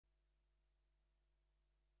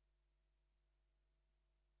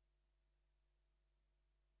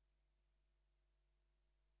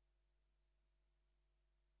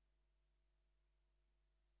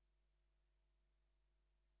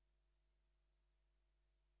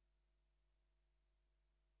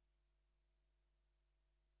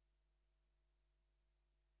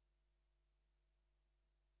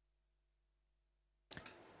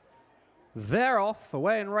They're off,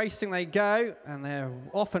 away and racing they go, and they're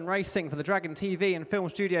off and racing for the Dragon TV and Film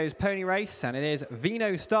Studios pony race, and it is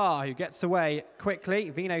Vino Star who gets away quickly.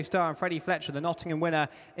 Vino Star and Freddie Fletcher, the Nottingham winner,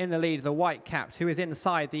 in the lead, the white capped, who is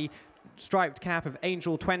inside the striped cap of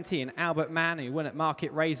Angel 20 and Albert Mann, who won at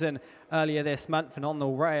Market Raisin earlier this month. And on the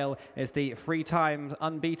rail is the 3 times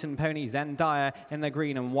unbeaten pony Zendaya in the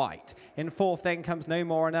green and white. In fourth then comes No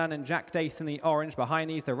More and None and Jack Dace in the orange.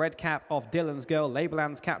 Behind these, the red cap of Dylan's Girl,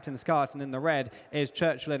 Labourland's Captain Scarlet, and in the red is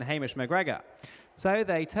Churchill and Hamish McGregor. So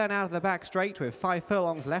they turn out of the back straight with 5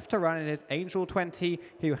 furlongs left to run. It is Angel 20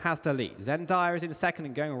 who has the lead. Zendaya is in second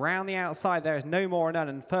and going round the outside. There is No More and None,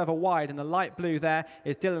 and further wide in the light blue there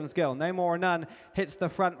is Dylan's Girl. No More and None hits the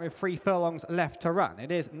front with 3 furlongs left to run.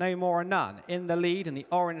 It is No More and None in the lead in the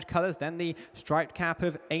orange colours. Then the striped cap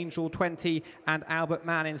of Angel 20 and Albert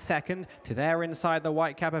Mann in second. To their inside, the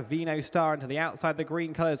white cap of Vino Star, and to the outside, the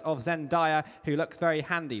green colours of Zendaya, who looks very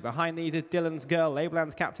handy. Behind these is Dylan's Girl,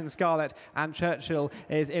 Labourland's Captain Scarlet, and Churchill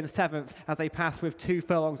is in 7th as they pass with 2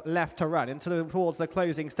 furlongs left to run towards the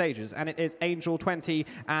closing stages. And it is Angel 20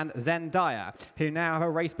 and Zendaya who now have a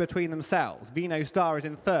race between themselves. Vino Star is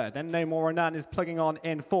in 3rd, then No More and None is plugging on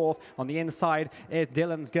in 4th. On the inside is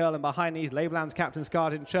Dylan's Girl, and behind these, Labourland's Captain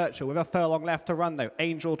Scarlet and Churchill with a furlong left to run though.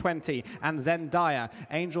 Angel 20 and Zendaya.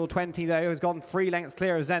 Angel 20 though has gone 3 lengths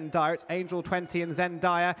clear of Zendaya. It's Angel 20 and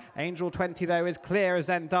Zendaya. Angel 20 though is clear of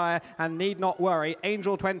Zendaya and need not worry.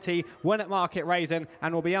 Angel 20 won at Market Raisin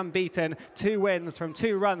and will be unbeaten. 2 wins from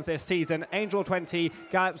 2 runs this season. Angel 20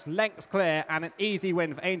 gallops lengths clear, and an easy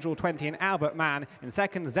win for Angel 20 and Albert Mann. In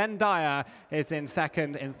second, Zendaya is in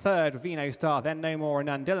second. In third, Vino Star, then No More and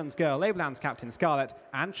None, Dylan's Girl, Labourland's Captain Scarlet,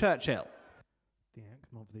 and Churchill. The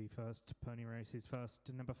outcome of the first pony race is first,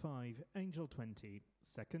 number 5, Angel 20,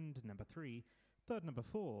 second, number 3, third, number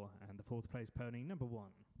 4, and the 4th place pony, number 1.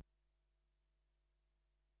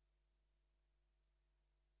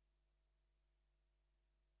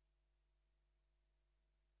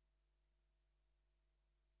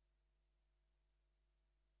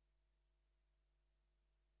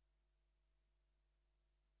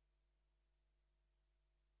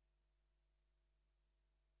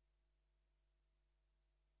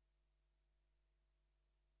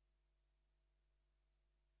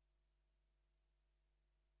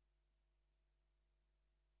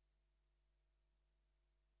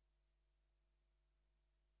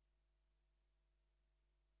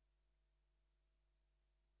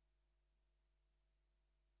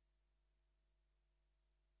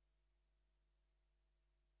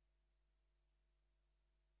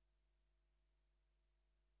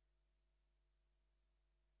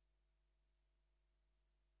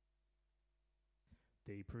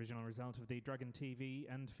 The provisional result of the Dragon TV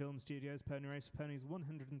and Film Studios pony race for ponies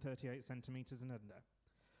 138 centimetres and under.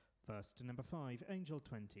 First, number 5, Angel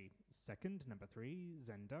 20. Second, number 3,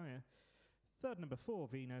 Zendaya. Third, number 4,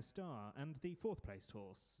 Vino Star. And the 4th placed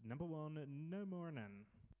horse, number 1, No More and None.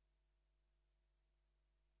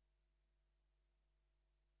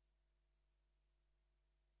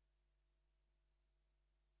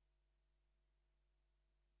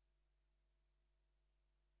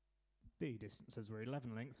 The distances were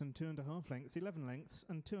 11 lengths and 2.5 lengths, 11 lengths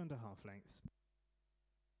and 2.5 lengths.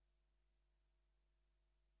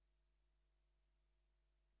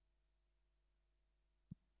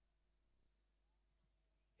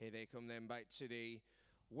 Here they come then back to the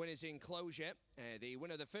winners' enclosure. The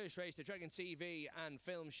winner of the first race, the Dragon TV and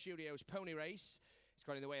Film Studios pony race, it's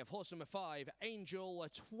got in the way of horse number 5, Angel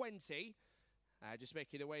 20. Just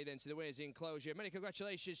making the way then to the winners' enclosure. Many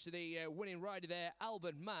congratulations to the winning rider there,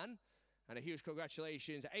 Albert Mann. And a huge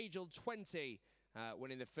congratulations, Angel 20,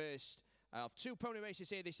 winning the first of 2 pony races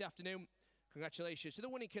here this afternoon. Congratulations to the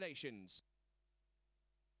winning connections.